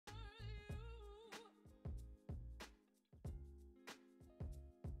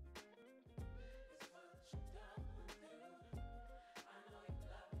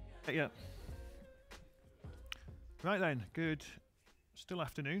Yeah. Right then, good. Still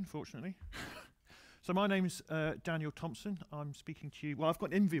afternoon, fortunately. So my name's Daniel Thompson. I'm speaking to you. Well, I've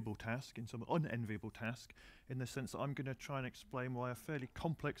got an enviable task, in some unenviable task, in the sense that I'm going to try and explain why a fairly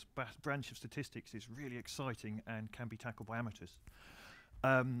complex branch of statistics is really exciting and can be tackled by amateurs.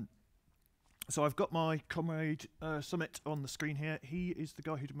 So I've got my comrade Summit on the screen here. He is the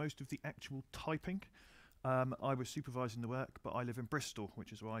guy who did most of the actual typing. I was supervising the work, but I live in Bristol,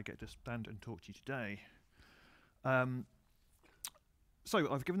 which is where I get to stand and talk to you today.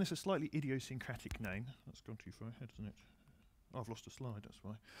 So I've given this a slightly idiosyncratic name. That's gone too far ahead, hasn't it? Oh, I've lost a slide, that's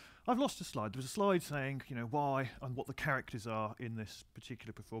why. I've lost a slide. There was a slide saying, you know, why and what the characters are in this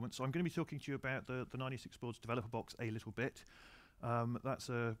particular performance. So I'm going to be talking to you about the 96 board's Developerbox a little bit. That's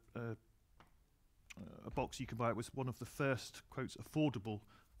a box you can buy. It was one of the first, quotes, affordable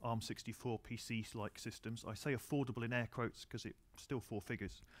ARM64 PC-like systems. I say affordable in air quotes because it's still 4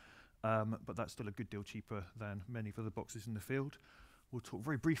 figures, but that's still a good deal cheaper than many of the other boxes in the field. We'll talk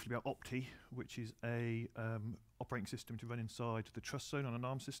very briefly about Opti, which is a operating system to run inside the TrustZone on an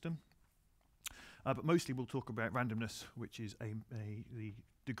ARM system. But mostly we'll talk about randomness, which is the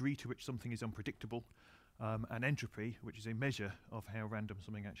degree to which something is unpredictable, and entropy, which is a measure of how random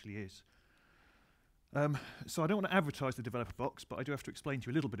something actually is. So I don't want to advertise the Developerbox, but I do have to explain to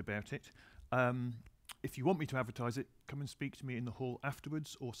you a little bit about it. If you want me to advertise it, come and speak to me in the hall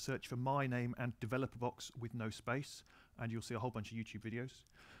afterwards, or search for my name and Developerbox with no space, and you'll see a whole bunch of YouTube videos.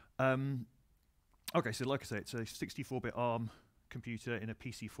 Okay, so like I say, it's a 64-bit ARM computer in a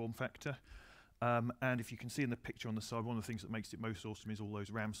PC form factor. And if you can see in the picture on the side, one of the things that makes it most awesome is all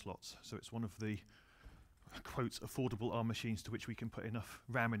those RAM slots. So it's one of the, quotes, affordable ARM machines to which we can put enough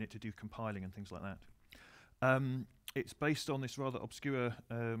RAM in it to do compiling and things like that. It's based on this rather obscure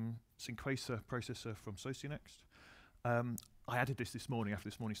Synquacer processor from Socionext. I added this morning after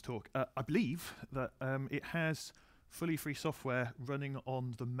this morning's talk. I believe that it has fully free software running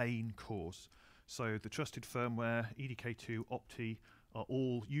on the main cores. So the trusted firmware, EDK2, Opti, are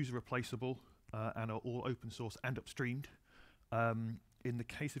all user replaceable and are all open source and upstreamed. In the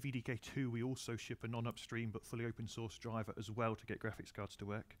case of EDK2, we also ship a non-upstream but fully open source driver as well to get graphics cards to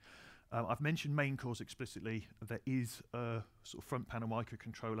work. I've mentioned main cores explicitly. There is a sort of front panel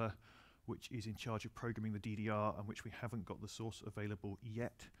microcontroller which is in charge of programming the DDR, and which we haven't got the source available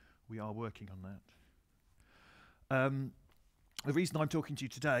yet. We are working on that. The reason I'm talking to you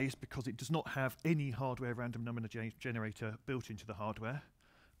today is because it does not have any hardware random number generator built into the hardware,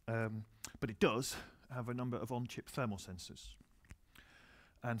 but it does have a number of on-chip thermal sensors.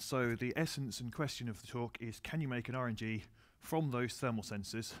 And so the essence and question of the talk is, can you make an RNG from those thermal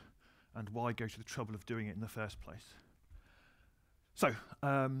sensors, and why go to the trouble of doing it in the first place? So,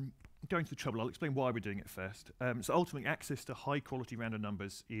 going to the trouble, I'll explain why we're doing it first. So ultimately, access to high-quality random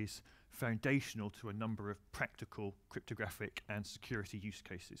numbers is foundational to a number of practical cryptographic and security use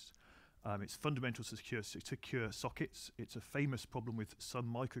cases. It's fundamental to secure sockets. It's a famous problem with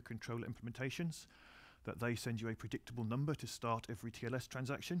some microcontroller implementations, that they send you a predictable number to start every TLS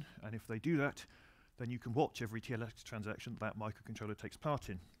transaction, and if they do that, then you can watch every TLS transaction that microcontroller takes part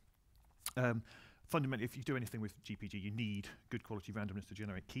in. Fundamentally, if you do anything with GPG, you need good quality randomness to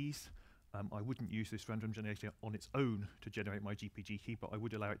generate keys. I wouldn't use this random generator on its own to generate my GPG key, but I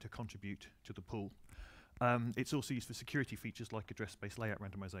would allow it to contribute to the pool. It's also used for security features like address-space layout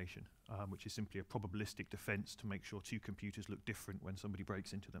randomization, which is simply a probabilistic defense to make sure two computers look different when somebody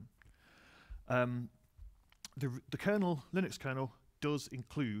breaks into them. The kernel, Linux kernel, does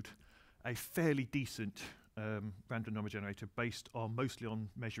include a fairly decent random number generator based on mostly on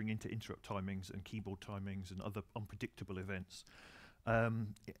measuring inter-interrupt timings and keyboard timings and other unpredictable events.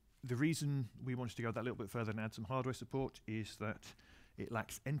 The reason we wanted to go that little bit further and add some hardware support is that it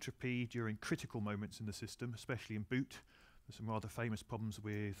lacks entropy during critical moments in the system, especially in boot. There's some rather famous problems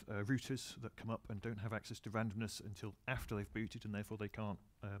with routers that come up and don't have access to randomness until after they've booted, and therefore they can't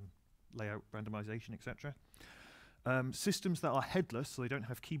lay out randomization, etc. Systems that are headless, so they don't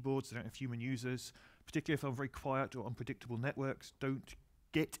have keyboards, they don't have human users, particularly if on very quiet or unpredictable networks, don't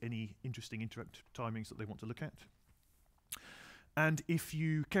get any interesting interrupt timings that they want to look at. And if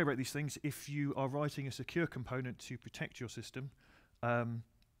you care about these things, if you are writing a secure component to protect your system, then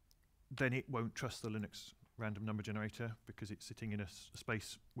it won't trust the Linux random number generator because it's sitting in a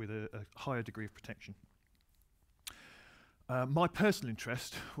space with a higher degree of protection. My personal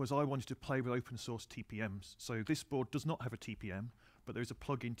interest was I wanted to play with open source TPMs. So this board does not have a TPM, but there is a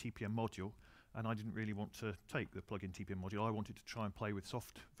plug-in TPM module, and I didn't really want to take the plug-in TPM module. I wanted to try and play with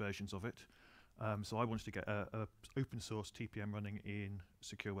soft versions of it. So I wanted to get a open source TPM running in a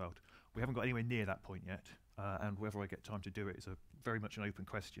secure world. We haven't got anywhere near that point yet, and whether I get time to do it is very much an open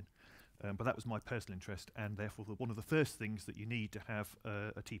question. But that was my personal interest, and therefore one of the first things that you need to have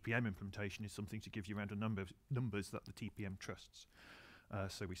a TPM implementation is something to give you random numbers that the TPM trusts.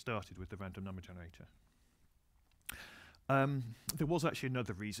 So we started with the random number generator. There was actually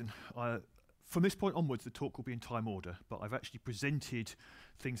another reason. From this point onwards, the talk will be in time order, but I've actually presented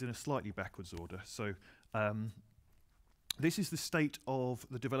things in a slightly backwards order. So this is the state of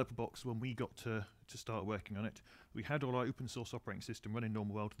the Developerbox when we got to start working on it. We had all our open source operating system running in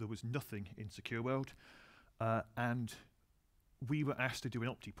normal world. There was nothing in secure world, and we were asked to do an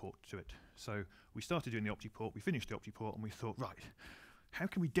optiport to it. So we started doing the optiport, we finished the optiport, and we thought, right, how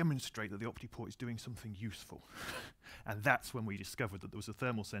can we demonstrate that the optiport is doing something useful? And that's when we discovered that there was a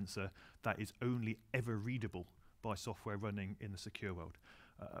thermal sensor that is only ever readable by software running in the secure world.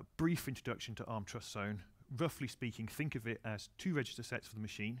 A brief introduction to Arm TrustZone. Roughly speaking, think of it as 2 register sets for the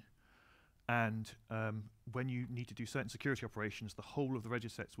machine, and when you need to do certain security operations, the whole of the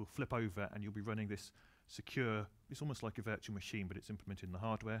register sets will flip over and you'll be running this secure, it's almost like a virtual machine, but it's implemented in the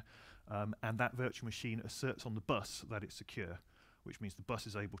hardware, and that virtual machine asserts on the bus that it's secure, which means the bus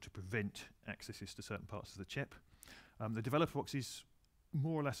is able to prevent accesses to certain parts of the chip. The Developerbox is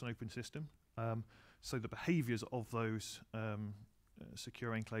more or less an open system, so the behaviors of those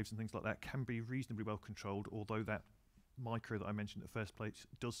secure enclaves and things like that can be reasonably well controlled, although that micro that I mentioned at the first place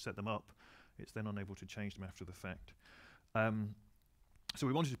does set them up. It's then unable to change them after the fact. So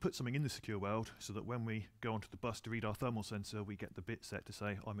we wanted to put something in the secure world so that when we go onto the bus to read our thermal sensor, we get the bit set to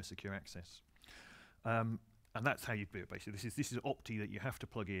say, I'm a secure access. And that's how you do it, basically. This is Opti that you have to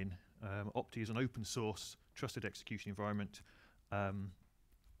plug in. Opti is an open source, trusted execution environment. And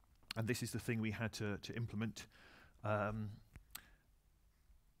this is the thing we had to implement.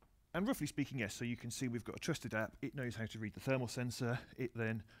 And roughly speaking, yes, so you can see we've got a trusted app. It knows how to read the thermal sensor. It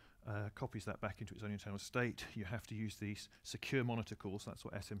then copies that back into its own internal state. You have to use these secure monitor calls. That's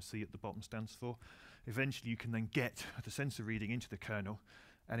what SMC at the bottom stands for. Eventually, you can then get the sensor reading into the kernel.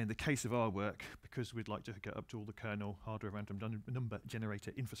 And in the case of our work, because we'd like to get up to all the kernel hardware random number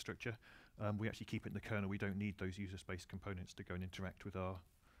generator infrastructure, we actually keep it in the kernel. We don't need those user space components to go and interact with our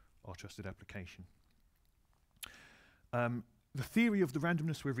trusted application. The theory of the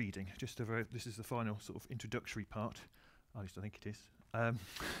randomness we're reading, this is the final sort of introductory part, at least I think it is.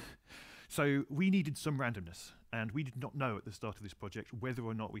 So we needed some randomness, and we did not know at the start of this project whether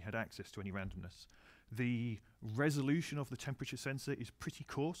or not we had access to any randomness. The resolution of the temperature sensor is pretty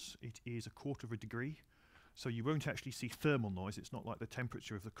coarse. It is 1/4 of a degree, so you won't actually see thermal noise. It's not like the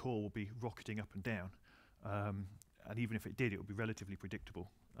temperature of the core will be rocketing up and down, and even if it did, it would be relatively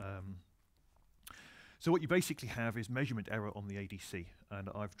predictable. So what you basically have is measurement error on the ADC, and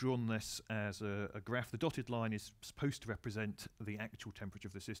I've drawn this as a graph. The dotted line is supposed to represent the actual temperature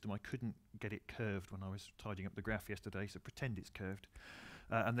of the system. I couldn't get it curved when I was tidying up the graph yesterday, so pretend it's curved.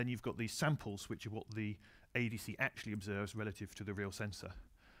 And then you've got these samples, which are what the ADC actually observes relative to the real sensor.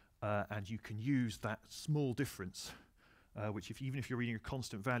 And you can use that small difference, which even if you're reading a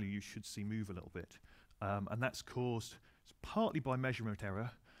constant value, you should see move a little bit. And that's caused partly by measurement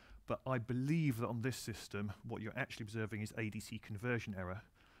error, but I believe that on this system, what you're actually observing is ADC conversion error.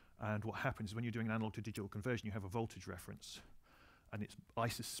 And what happens is when you're doing an analog to digital conversion, you have a voltage reference. And I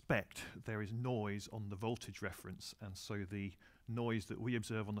suspect there is noise on the voltage reference, and so the noise that we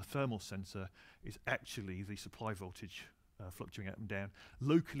observe on the thermal sensor is actually the supply voltage fluctuating up and down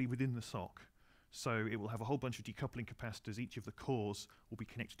locally within the SoC. So it will have a whole bunch of decoupling capacitors. Each of the cores will be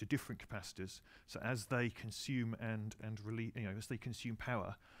connected to different capacitors. So as they consume and release, as they consume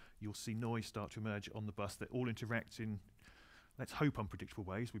power, you'll see noise start to emerge on the bus that all interact in, let's hope, unpredictable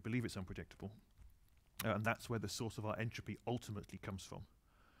ways. We believe it's unpredictable. And that's where the source of our entropy ultimately comes from.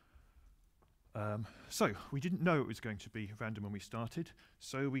 So we didn't know it was going to be random when we started,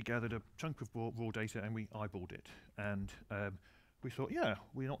 so we gathered a chunk of raw data and we eyeballed it. And we thought, yeah,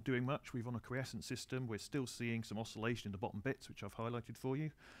 we're not doing much. We're on a quiescent system. We're still seeing some oscillation in the bottom bits, which I've highlighted for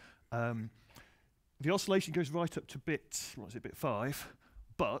you. The oscillation goes right up to bit 5,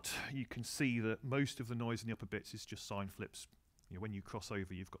 but you can see that most of the noise in the upper bits is just sign flips. When you cross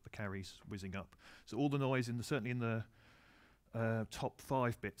over, you've got the carries whizzing up. So all the noise, certainly in the top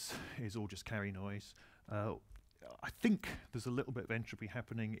 5 bits, is all just carry noise. I think there's a little bit of entropy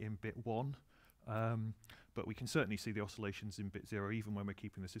happening in bit 1, but we can certainly see the oscillations in bit 0, even when we're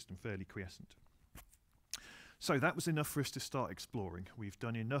keeping the system fairly quiescent. So that was enough for us to start exploring. We've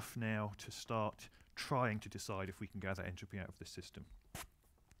done enough now to start trying to decide if we can gather entropy out of this system.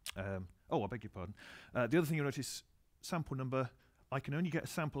 I beg your pardon. The other thing you'll notice, sample number, I can only get a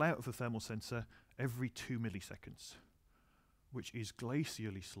sample out of the thermal sensor every 2 milliseconds, which is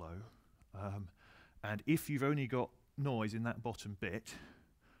glacially slow. And if you've only got noise in that bottom bit,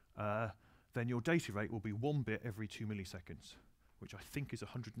 then your data rate will be 1 bit every 2 milliseconds, which I think is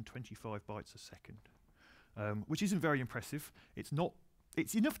 125 bytes a second, which isn't very impressive. It's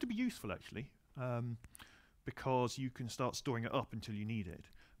enough to be useful, actually, because you can start storing it up until you need it.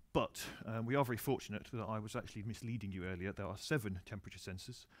 But we are very fortunate that I was actually misleading you earlier. There are 7 temperature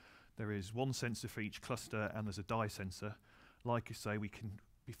sensors. There is 1 sensor for each cluster, and there's a die sensor. Like I say, we can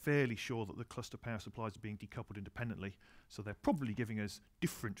be fairly sure that the cluster power supplies are being decoupled independently, so they're probably giving us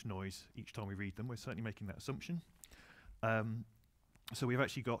different noise each time we read them. We're certainly making that assumption. So we've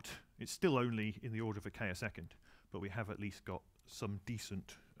actually got, it's still only in the order of a K a second, but we have at least got some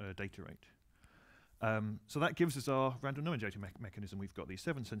decent data rate. So that gives us our random number generator mechanism. We've got these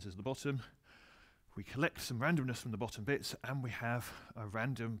 7 sensors at the bottom. We collect some randomness from the bottom bits, and we have a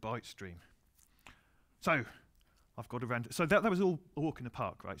random byte stream. So I've got a random. So that was all a walk in the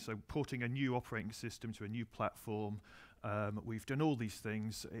park, right? So porting a new operating system to a new platform. We've done all these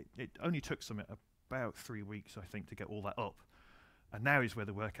things. It only took something about 3 weeks, I think, to get all that up. And now is where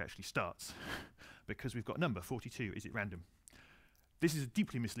the work actually starts, because we've got a number 42. Is it random? This is a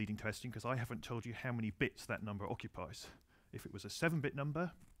deeply misleading question because I haven't told you how many bits that number occupies. If it was a 7-bit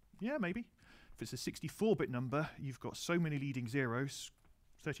number, yeah, maybe. If it's a 64-bit number, you've got so many leading zeros.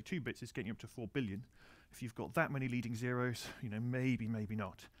 32 bits is getting up to 4 billion. If you've got that many leading zeros, you know, maybe, maybe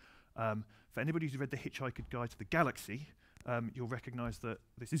not. For anybody who's read The Hitchhiker's Guide to the Galaxy, you'll recognise that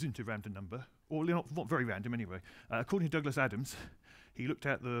this isn't a random number, or not very random anyway. According to Douglas Adams, he looked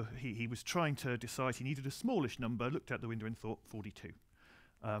at he was trying to decide he needed a smallish number, looked out the window and thought 42.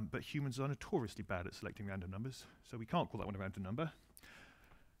 But humans are notoriously bad at selecting random numbers, so we can't call that one a random number.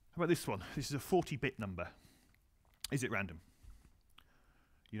 How about this one? This is a 40-bit number. Is it random?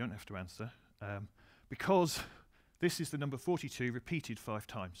 You don't have to answer, because this is the number 42 repeated 5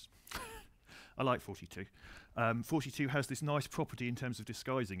 times. I like 42. 42 has this nice property in terms of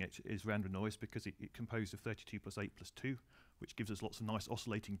disguising it is random noise because it composed of 32 plus 8 plus 2, which gives us lots of nice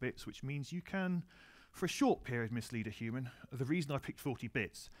oscillating bits, which means you can, for a short period, mislead a human. The reason I picked 40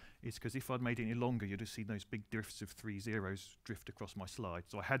 bits is because if I'd made it any longer, you'd have seen those big drifts of 3 zeros drift across my slide.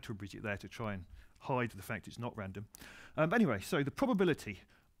 So I had to abridge it there to try and hide the fact it's not random. Anyway, so the probability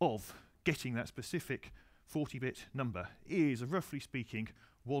of getting that specific 40-bit number is, roughly speaking,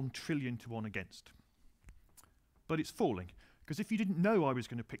 1 trillion to 1 against. But it's falling, because if you didn't know I was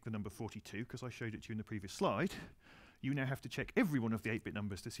going to pick the number 42, because I showed it to you in the previous slide, you now have to check every one of the 8-bit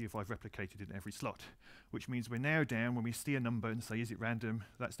numbers to see if I've replicated it in every slot, which means we're now down, when we see a number and say, is it random,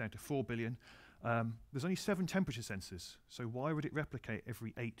 that's down to 4 billion. There's only 7 temperature sensors, so why would it replicate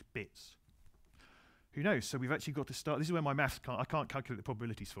every 8 bits? Who knows? So we've actually got to start. This is where my maths I can't calculate the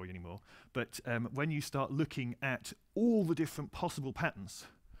probabilities for you anymore. But when you start looking at all the different possible patterns,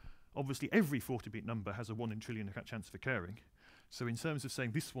 obviously every 40-bit number has a 1 in trillion chance of occurring. So in terms of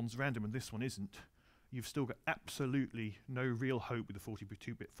saying this one's random and this one isn't, you've still got absolutely no real hope with the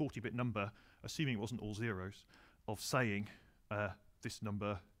 40-bit number, assuming it wasn't all zeros, of saying this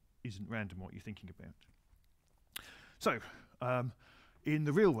number isn't random, what you're thinking about. So in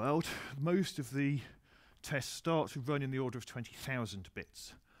the real world, most of the tests start to run in the order of 20,000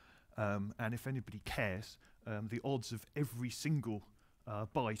 bits. And if anybody cares, the odds of every single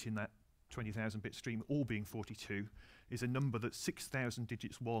byte in that 20,000 bit stream all being 42 is a number that's 6,000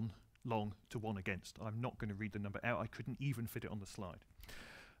 digits long to 1 against. I'm not going to read the number out. I couldn't even fit it on the slide.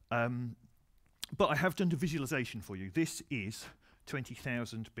 But I have done the visualization for you. This is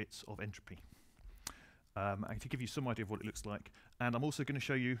 20,000 bits of entropy. And to give you some idea of what it looks like. And I'm also going to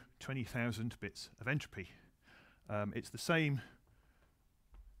show you 20,000 bits of entropy. It's the same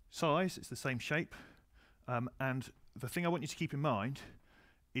size, it's the same shape, and the thing I want you to keep in mind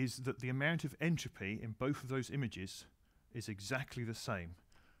is that the amount of entropy in both of those images is exactly the same,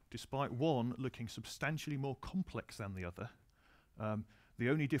 despite one looking substantially more complex than the other. The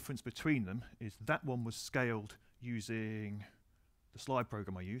only difference between them is that one was scaled using the slide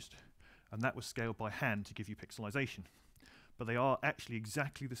program I used, and that was scaled by hand to give you pixelization. But they are actually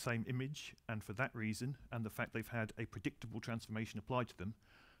exactly the same image, and for that reason, and the fact they've had a predictable transformation applied to them,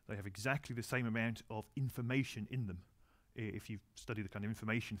 they have exactly the same amount of information in them, if you study the kind of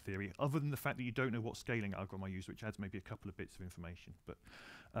information theory, other than the fact that you don't know what scaling algorithm I use, which adds maybe a couple of bits of information.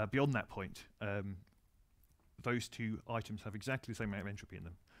 But beyond that point, those two items have exactly the same amount of entropy in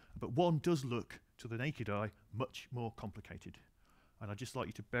them. But one does look, to the naked eye, much more complicated. And I'd just like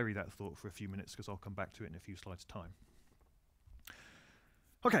you to bury that thought for a few minutes, because I'll come back to it in a few slides' time.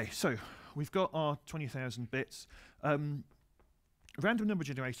 Okay, so we've got our 20,000 bits. Random number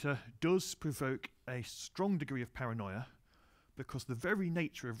generator does provoke a strong degree of paranoia, because the very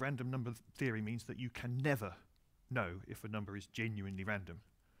nature of random number theory means that you can never know if a number is genuinely random.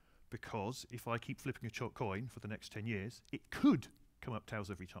 Because if I keep flipping a coin for the next 10 years, it could come up tails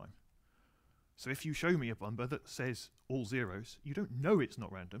every time. So if you show me a number that says all zeros, you don't know it's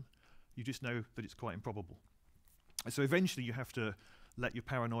not random, you just know that it's quite improbable. So eventually you have to let your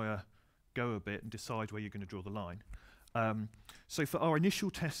paranoia go a bit and decide where you're going to draw the line. So for our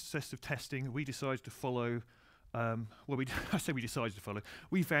initial test of testing, we decided to follow, I say we decided to follow,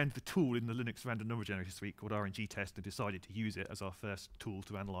 we found the tool in the Linux random number generator suite called RNG test and decided to use it as our first tool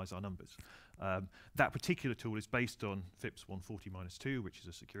to analyze our numbers. That particular tool is based on FIPS 140-2, which is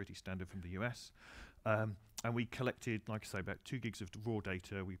a security standard from the US. And we collected, like I say, about 2 gigs of raw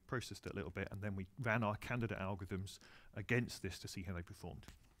data, we processed it a little bit, and then we ran our candidate algorithms against this to see how they performed.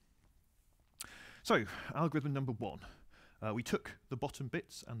 So, algorithm number 1. We took the bottom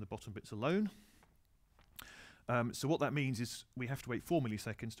bits and the bottom bits alone. So what that means is we have to wait 4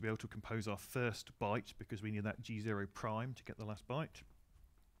 milliseconds to be able to compose our first byte because we need that G0 prime to get the last byte.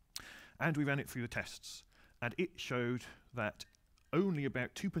 And we ran it through the tests. And it showed that only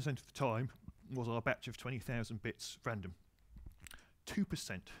about 2% of the time was our batch of 20,000 bits random.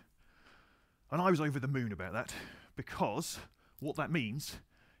 2%. And I was over the moon about that because what that means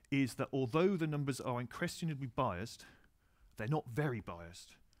is that although the numbers are unquestionably biased, they're not very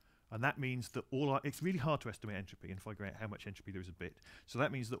biased. And that means that it's really hard to estimate entropy and figure out how much entropy there is a bit. So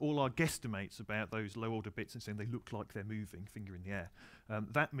that means that all our guesstimates about those low order bits and saying they look like they're moving, finger in the air,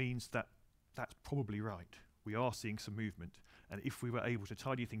 that means that that's probably right. We are seeing some movement. And if we were able to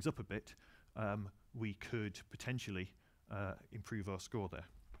tidy things up a bit, we could potentially improve our score there.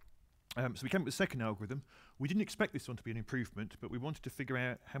 So we came up with the second algorithm. We didn't expect this one to be an improvement, but we wanted to figure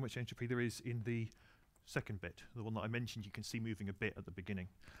out how much entropy there is in the second bit, the one that I mentioned you can see moving a bit at the beginning.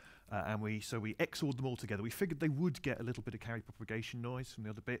 So we XORed them all together. We figured they would get a little bit of carrier propagation noise from the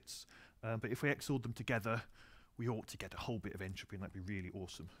other bits, but if we XORed them together, we ought to get a whole bit of entropy, and that'd be really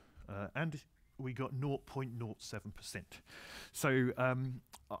awesome. And we got 0.07%. So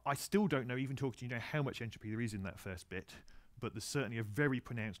I still don't know, even talking to you now, how much entropy there is in that first bit, but there's certainly a very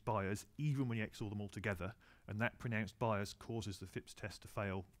pronounced bias, even when you XOR them all together, and that pronounced bias causes the FIPS test to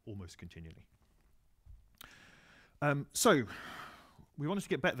fail almost continually. So we wanted to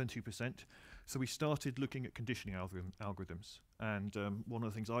get better than 2%, so we started looking at conditioning algorithms. And one of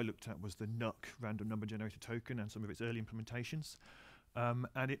the things I looked at was the NUC random number generator token and some of its early implementations.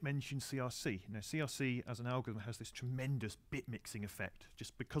 And it mentioned CRC. Now, CRC as an algorithm has this tremendous bit mixing effect,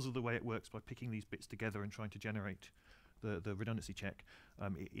 just because of the way it works by picking these bits together and trying to generate the redundancy check.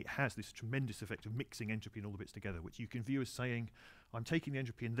 It has this tremendous effect of mixing entropy and all the bits together, which you can view as saying, I'm taking the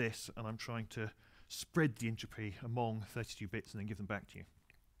entropy in this and I'm trying to spread the entropy among 32 bits and then give them back to you.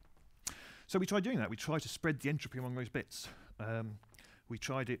 So we tried doing that. We tried to spread the entropy among those bits. We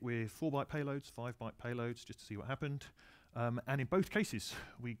tried it with 4-byte payloads, 5-byte payloads, just to see what happened. And in both cases,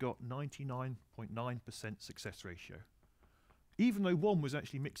 we got 99.9% success ratio. Even though one was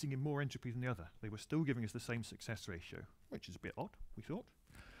actually mixing in more entropy than the other, they were still giving us the same success ratio, which is a bit odd, we thought.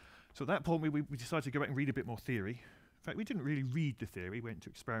 So at that point, we decided to go back and read a bit more theory. In fact, we didn't really read the theory, we went to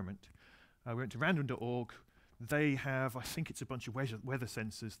experiment. We went to random.org. They have, I think it's a bunch of weather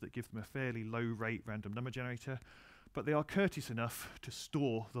sensors that give them a fairly low rate random number generator, but they are courteous enough to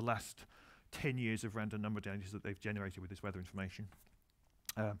store the last 10 years of random number generators that they've generated with this weather information.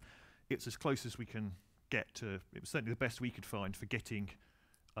 It's as close as we can get to, it was certainly the best we could find for getting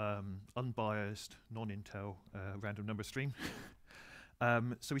unbiased, non-Intel random number stream.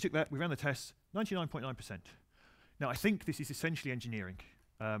 So we took that, we ran the tests, 99.9%. Now I think this is essentially engineering.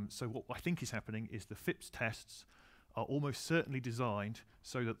 So what I think is happening is the FIPS tests are almost certainly designed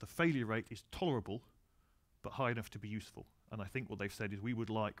so that the failure rate is tolerable but high enough to be useful. And I think what they've said is we would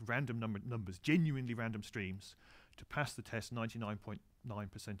like random numbers, genuinely random streams, to pass the test 99.9%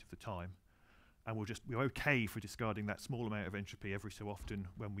 of the time. And we're okay for discarding that small amount of entropy every so often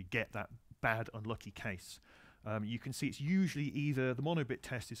when we get that bad, unlucky case. You can see it's usually either, the monobit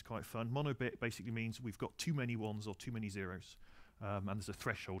test is quite fun. Monobit basically means we've got too many ones or too many zeros. And there's a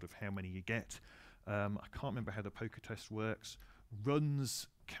threshold of how many you get. I can't remember how the poker test works. Runs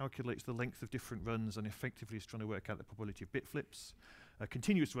calculates the length of different runs and effectively is trying to work out the probability of bit flips. A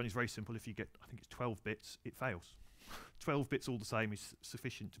continuous run is very simple. If you get, I think it's 12 bits, it fails. 12 bits all the same is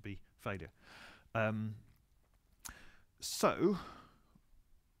sufficient to be failure. So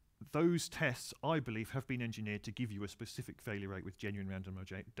those tests, I believe, have been engineered to give you a specific failure rate with genuine random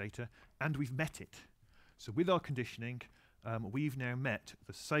data, and we've met it. So with our conditioning, we've now met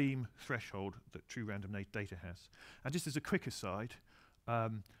the same threshold that true random data has. And just as a quick aside,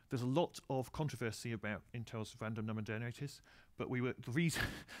 There's a lot of controversy about Intel's random number generators, but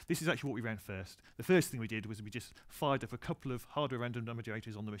this is actually what we ran first. The first thing we did was we just fired up a couple of hardware random number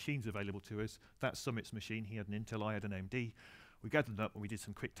generators on the machines available to us. That's Summit's machine. He had an Intel, I had an AMD. We gathered them up and we did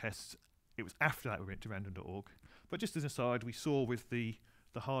some quick tests. It was after that we went to random.org. But just as an aside, we saw with the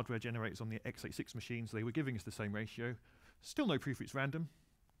hardware generators on the x86 machines, they were giving us the same ratio. Still no proof it's random.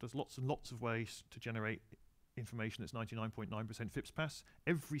 There's lots and lots of ways to generate information that's 99.9% FIPS pass.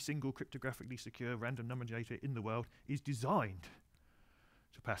 Every single cryptographically secure random number generator in the world is designed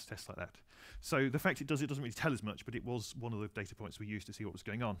to pass tests like that. So the fact it doesn't really tell us much, but it was one of the data points we used to see what was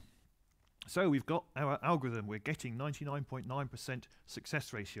going on. So we've got our algorithm. We're getting 99.9%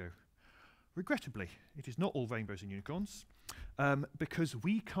 success ratio. Regrettably, it is not all rainbows and unicorns, because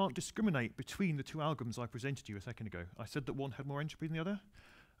we can't discriminate between the two algorithms I presented you a second ago. I said that one had more entropy than the other.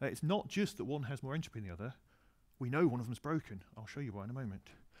 It's not just that one has more entropy than the other. We know one of them's broken. I'll show you why in a moment.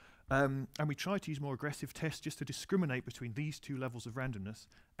 And we tried to use more aggressive tests just to discriminate between these two levels of randomness,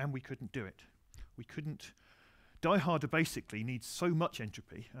 and we couldn't do it. We couldn't. Die Harder basically needs so much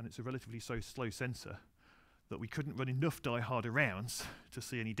entropy, and it's a relatively slow sensor, that we couldn't run enough Die Harder rounds to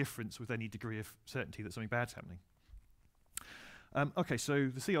see any difference with any degree of certainty that something bad's happening. Okay, so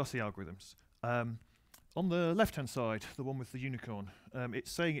the CRC algorithms. On the left-hand side, the one with the unicorn,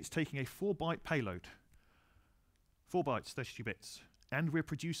 it's saying it's taking a 4-byte payload. 4 bytes, 32 bits. And we're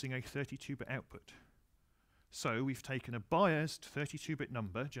producing a 32-bit output. So we've taken a biased 32-bit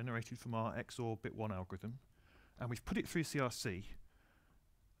number generated from our XOR bit 1 algorithm, and we've put it through CRC.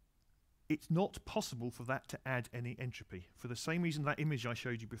 It's not possible for that to add any entropy. For the same reason that image I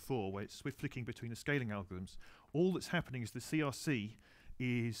showed you before, where it's swift flicking between the scaling algorithms, all that's happening is the CRC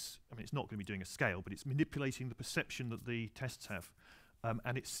is, I mean, it's not going to be doing a scale, but it's manipulating the perception that the tests have.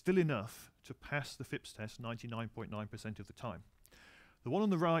 And it's still enough to pass the FIPS test 99.9% of the time. The one on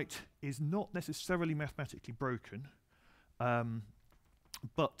the right is not necessarily mathematically broken,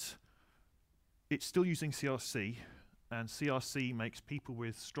 but it's still using CRC, and CRC makes people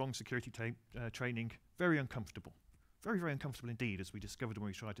with strong security training very uncomfortable. Very, very uncomfortable indeed, as we discovered when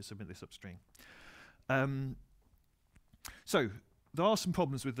we tried to submit this upstream. So there are some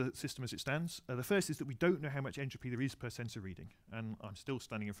problems with the system as it stands. The first is that we don't know how much entropy there is per sensor reading, and I'm still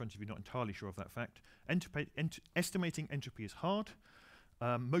standing in front of you not entirely sure of that fact. Estimating entropy is hard.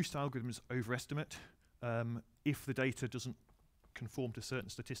 Most algorithms overestimate if the data doesn't conform to certain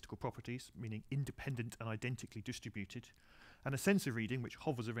statistical properties, meaning independent and identically distributed. And a sensor reading, which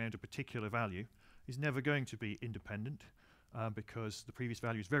hovers around a particular value, is never going to be independent because the previous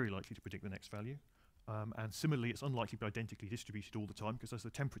value is very likely to predict the next value. And similarly, it's unlikely to be identically distributed all the time, because as the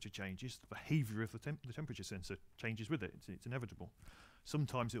temperature changes, the behavior of the temperature sensor changes with it. It's inevitable.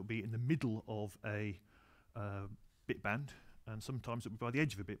 Sometimes it'll be in the middle of a bit band, and sometimes it'll be by the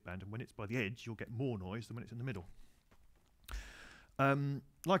edge of a bit band. And when it's by the edge, you'll get more noise than when it's in the middle.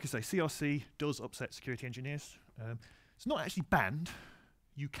 Like I say, CRC does upset security engineers. It's not actually banned.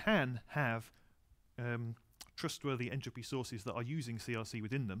 You can have trustworthy entropy sources that are using CRC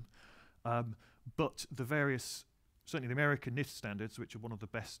within them. But the various, certainly the American NIST standards, which are one of the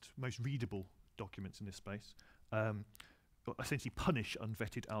best, most readable documents in this space, essentially punish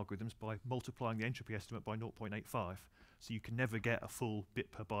unvetted algorithms by multiplying the entropy estimate by 0.85. So you can never get a full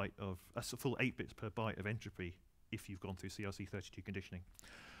bit per byte of, a full 8 bits per byte of entropy if you've gone through CRC32 conditioning.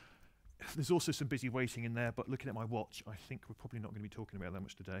 There's also some busy waiting in there, but looking at my watch, I think we're probably not going to be talking about that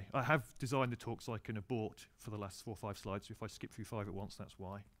much today. I have designed the talk so I can abort for the last 4 or 5 slides, so if I skip through 5 at once, that's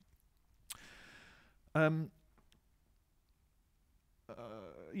why.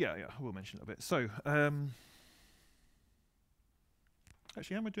 Yeah, I will mention it a bit. So,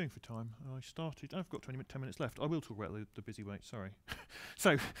 actually, how am I doing for time? I've got 10 minutes left. I will talk about the busy wait, sorry.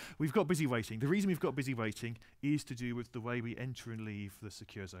 So, we've got busy waiting. The reason we've got busy waiting is to do with the way we enter and leave the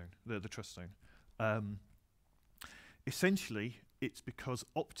secure zone, the trust zone. Essentially, it's because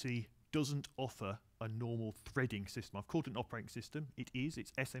Opti doesn't offer a normal threading system. I've called it an operating system. It's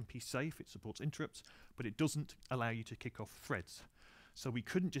SMP safe, it supports interrupts, but it doesn't allow you to kick off threads. So we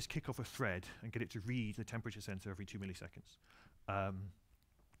couldn't just kick off a thread and get it to read the temperature sensor every 2 milliseconds.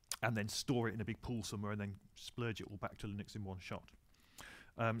 And then store it in a big pool somewhere and then splurge it all back to Linux in one shot.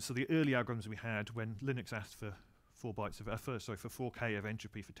 So the early algorithms we had, when Linux asked for 4 bytes of, for 4K of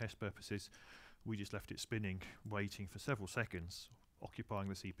entropy for test purposes, we just left it spinning, waiting for several seconds, occupying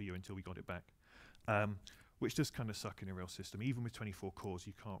the CPU until we got it back, which does kind of suck in a real system. Even with 24 cores,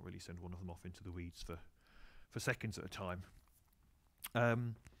 you can't really send one of them off into the weeds for seconds at a time.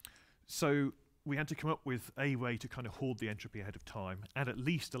 So we had to come up with a way to kind of hoard the entropy ahead of time and at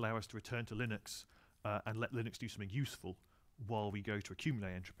least allow us to return to Linux and let Linux do something useful while we go to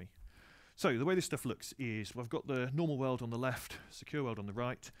accumulate entropy. So the way this stuff looks is I've got the normal world on the left, secure world on the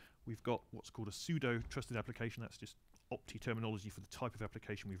right. We've got what's called a pseudo trusted application. That's just OPTI terminology for the type of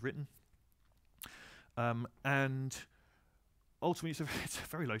application we've written. And ultimately, it's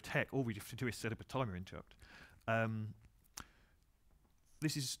very low tech. All we have to do is set up a timer interrupt.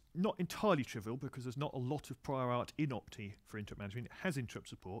 This is not entirely trivial because there's not a lot of prior art in OPTI for interrupt management. It has interrupt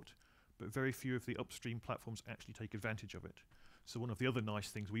support, but very few of the upstream platforms actually take advantage of it. So one of the other nice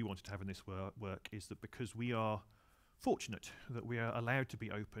things we wanted to have in this work is that because we are fortunate that we are allowed to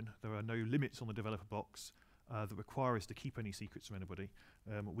be open, there are no limits on the Developerbox that require us to keep any secrets from anybody,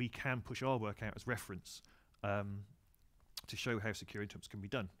 we can push our work out as reference to show how secure interrupts can be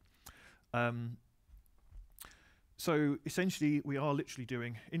done. So essentially, we are literally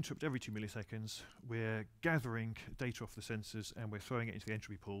doing interrupt every 2 milliseconds. We're gathering data off the sensors and we're throwing it into the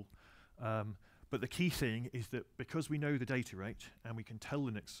entropy pool. But the key thing is that because we know the data rate and we can tell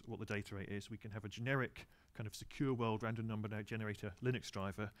Linux what the data rate is, we can have a generic kind of secure world random number generator Linux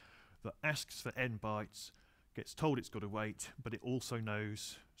driver that asks for n bytes, gets told it's got to wait, but it also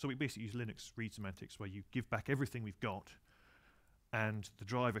knows. So we basically use Linux read semantics where you give back everything we've got, and the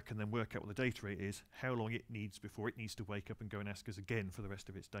driver can then work out what the data rate is, how long it needs before it needs to wake up and go and ask us again for the rest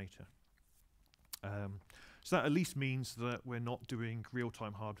of its data. So that at least means that we're not doing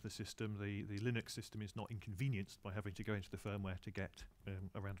real-time hard with the system. The Linux system is not inconvenienced by having to go into the firmware to get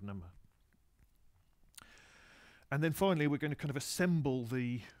a random number. And then finally, we're going to kind of assemble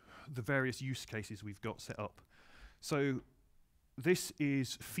the various use cases we've got set up. So this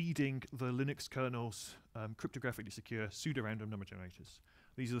is feeding the Linux kernel's cryptographically secure pseudo-random number generators.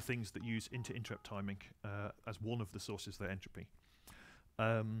 These are the things that use inter-interrupt timing as one of the sources of their entropy.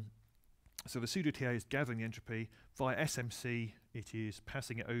 So the pseudo-TA is gathering the entropy. Via SMC, it is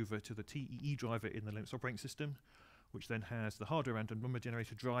passing it over to the TEE driver in the Linux operating system, which then has the hardware random number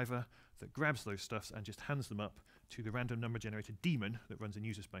generator driver that grabs those stuffs and just hands them up to the random number generator daemon that runs in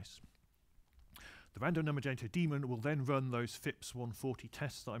user space. The random number generator daemon will then run those FIPS 140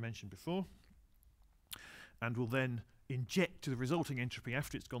 tests that I mentioned before, and will then inject the resulting entropy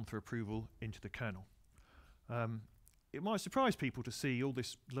after it's gone through approval into the kernel. It might surprise people to see all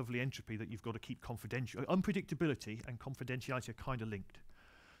this lovely entropy that you've got to keep confidential. Unpredictability and confidentiality are kind of linked.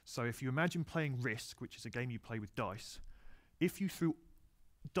 So if you imagine playing Risk, which is a game you play with dice, if you threw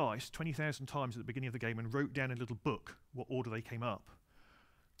dice 20,000 times at the beginning of the game and wrote down in a little book what order they came up,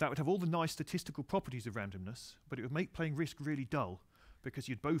 that would have all the nice statistical properties of randomness, but it would make playing Risk really dull because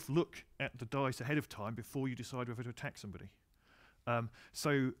you'd both look at the dice ahead of time before you decide whether to attack somebody.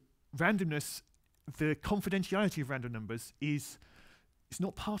 So randomness, the confidentiality of random numbers it's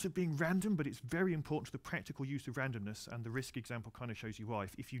not part of being random, but it's very important to the practical use of randomness, and the Risk example kind of shows you why.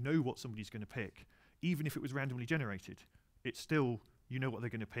 If you know what somebody's going to pick, even if it was randomly generated, it's still, you know what they're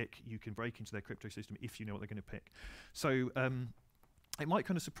going to pick, you can break into their crypto system if you know what they're going to pick. So it might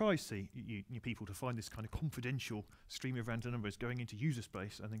kind of surprise you people to find this kind of confidential stream of random numbers going into user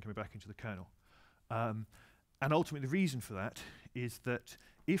space and then coming back into the kernel. And ultimately the reason for that is that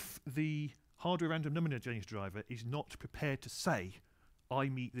if the hardware random number generator driver is not prepared to say, I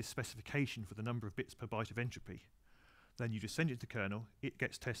meet this specification for the number of bits per byte of entropy, then you just send it to the kernel, it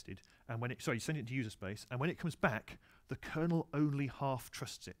gets tested, and when you send it to user space, and when it comes back, the kernel only half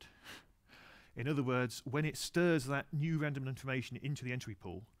trusts it. In other words, when it stirs that new random information into the entropy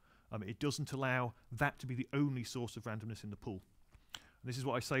pool, it doesn't allow that to be the only source of randomness in the pool. And this is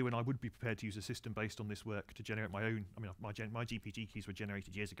what I say when I would be prepared to use a system based on this work to generate my own. I mean, my GPG keys were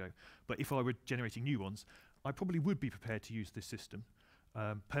generated years ago, but if I were generating new ones, I probably would be prepared to use this system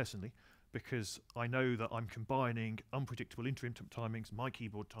personally, because I know that I'm combining unpredictable inter-interrupt timings, my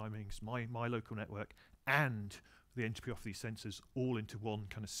keyboard timings, my local network, and the entropy off these sensors all into one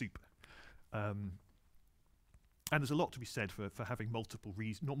kind of soup. And there's a lot to be said for having multiple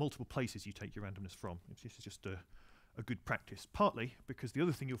places you take your randomness from. This is just a good practice, partly because the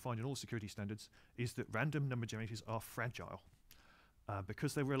other thing you'll find in all security standards is that random number generators are fragile.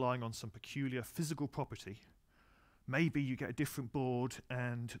 Because they're relying on some peculiar physical property, maybe you get a different board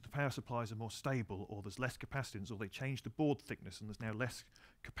and the power supplies are more stable, or there's less capacitance, or they change the board thickness and there's now less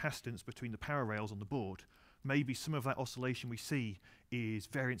capacitance between the power rails on the board. Maybe some of that oscillation we see is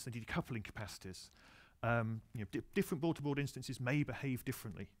variance in the decoupling capacitors. Different board-to-board instances may behave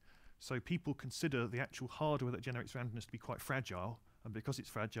differently. So people consider the actual hardware that generates randomness to be quite fragile, and because it's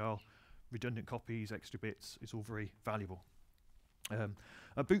fragile, redundant copies, extra bits, it's all very valuable.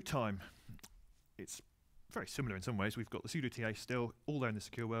 At boot time, it's very similar in some ways. We've got the pseudo-TA still, all there in the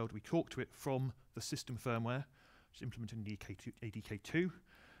secure world. We talk to it from the system firmware, which is implemented in ADK2.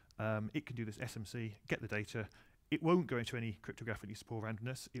 It can do this SMC, get the data. it won't go into any cryptographically supported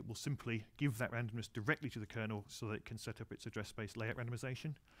randomness. It will simply give that randomness directly to the kernel so that it can set up its address space layout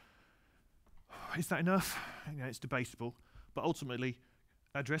randomization. Is that enough? It's debatable. But ultimately,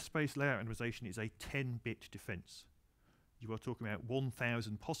 address space layout randomization is a 10-bit defense. You are talking about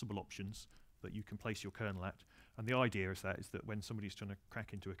 1,000 possible options that you can place your kernel at. And the idea is that when somebody's trying to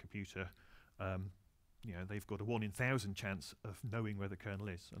crack into a computer, they've got a 1 in 1,000 chance of knowing where the kernel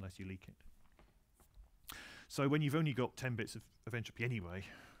is unless you leak it. So when you've only got 10 bits of entropy anyway,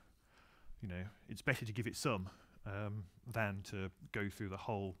 it's better to give it some than to go through the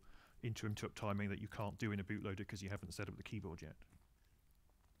whole interim to uptiming that you can't do in a bootloader because you haven't set up the keyboard yet.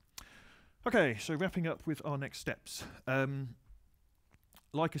 Okay, so wrapping up with our next steps.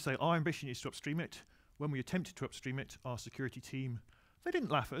 Like I say, our ambition is to upstream it. When we attempted to upstream it, our security team, they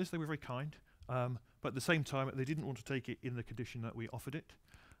didn't laugh at us, they were very kind, but at the same time, they didn't want to take it in the condition that we offered it.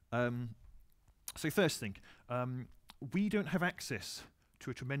 So first thing, we don't have access to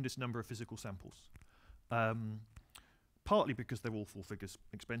a tremendous number of physical samples. Partly because they're all full figures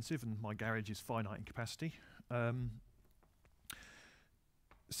expensive and my garage is finite in capacity.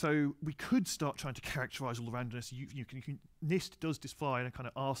 So we could start trying to characterize all the randomness. NIST does define a kind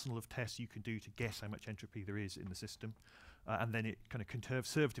of arsenal of tests you can do to guess how much entropy there is in the system. And then it kind of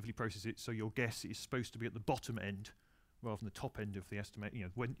conservatively processes it, so your guess is supposed to be at the bottom end rather than the top end of the estimate.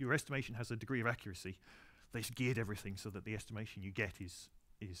 When your estimation has a degree of accuracy, they've geared everything so that the estimation you get is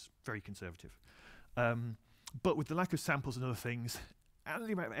very conservative. But with the lack of samples and other things, and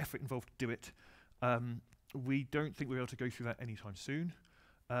the amount of effort involved to do it, we don't think we'll be able to go through that anytime soon.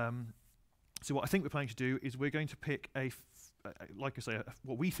 So what I think we're planning to do is we're going to pick like I say,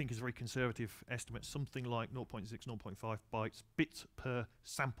 what we think is a very conservative estimate, something like 0.6, 0.5 bits per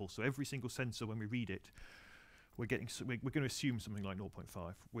sample. So every single sensor, when we read it, we're going to assume something like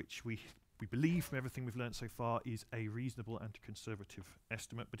 0.5, which we believe from everything we've learned so far is a reasonable and conservative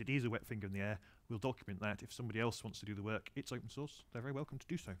estimate, but it is a wet finger in the air. We'll document that. If somebody else wants to do the work, it's open source. They're very welcome to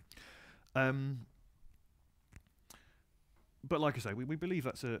do so. But like I say, we believe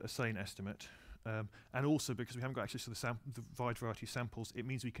that's a sane estimate. And also because we haven't got access to the wide variety of samples, it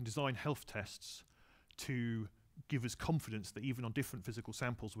means we can design health tests to give us confidence that even on different physical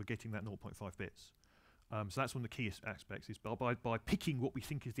samples, we're getting that 0.5 bits. So that's one of the key aspects, is by picking what we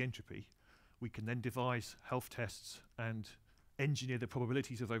think is the entropy, we can then devise health tests and engineer the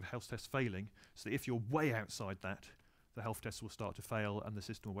probabilities of those health tests failing, so that if you're way outside that, the health tests will start to fail and the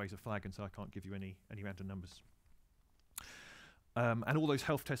system will raise a flag and say, I can't give you any random numbers. And all those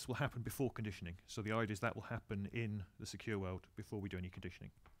health tests will happen before conditioning. So the idea is that will happen in the secure world before we do any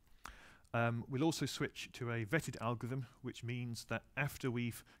conditioning. We'll also switch to a vetted algorithm, which means that after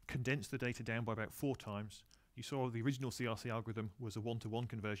we've condensed the data down by about 4 times, you saw the original CRC algorithm was a 1-to-1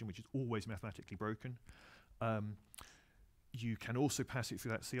 conversion, which is always mathematically broken. You can also pass it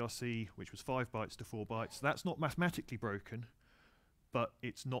through that CRC, which was 5 bytes to 4 bytes. That's not mathematically broken, but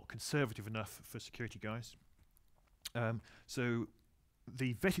it's not conservative enough for security guys. So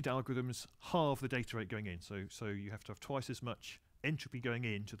the vetted algorithms halve the data rate going in. So you have to have twice as much entropy going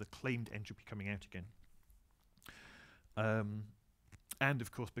in to the claimed entropy coming out again. And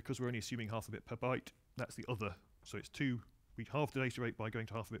of course, because we're only assuming half a bit per byte, that's the other. So it's 2. We halve the data rate by going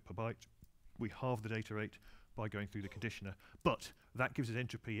to half a bit per byte. We halve the data rate by going through the conditioner. But that gives us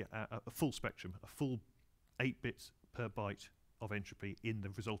entropy at a full spectrum, a full 8 bits per byte of entropy in the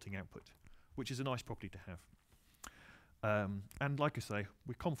resulting output, which is a nice property to have. And like I say,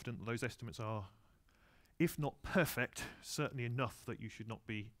 we're confident that those estimates are, if not perfect, certainly enough that you should not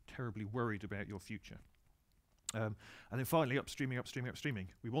be terribly worried about your future. And then finally, upstreaming.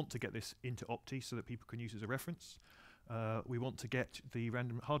 We want to get this into Opti so that people can use it as a reference. We want to get the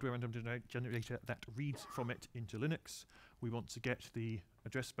hardware random generator that reads from it into Linux. We want to get the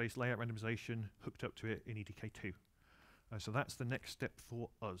address space layout randomization hooked up to it in EDK2. So that's the next step for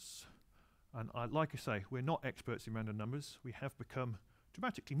us. And like I say, we're not experts in random numbers. We have become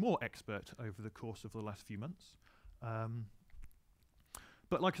dramatically more expert over the course of the last few months.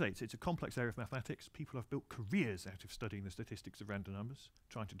 But like I say, it's a complex area of mathematics. People have built careers out of studying the statistics of random numbers,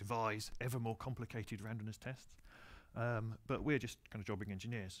 trying to devise ever more complicated randomness tests. But we're just kind of jobbing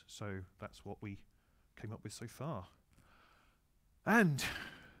engineers, so that's what we came up with so far. And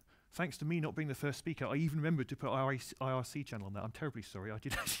thanks to me not being the first speaker, I even remembered to put IRC channel on that. I'm terribly sorry. I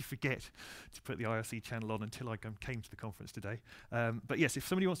did actually forget to put the IRC channel on until I came to the conference today. But yes, if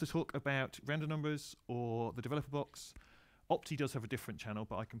somebody wants to talk about random numbers or the Developerbox, Opti does have a different channel,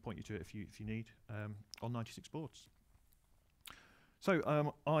 but I can point you to it if you need, on 96 boards.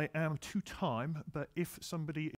 So I am to time, but if somebody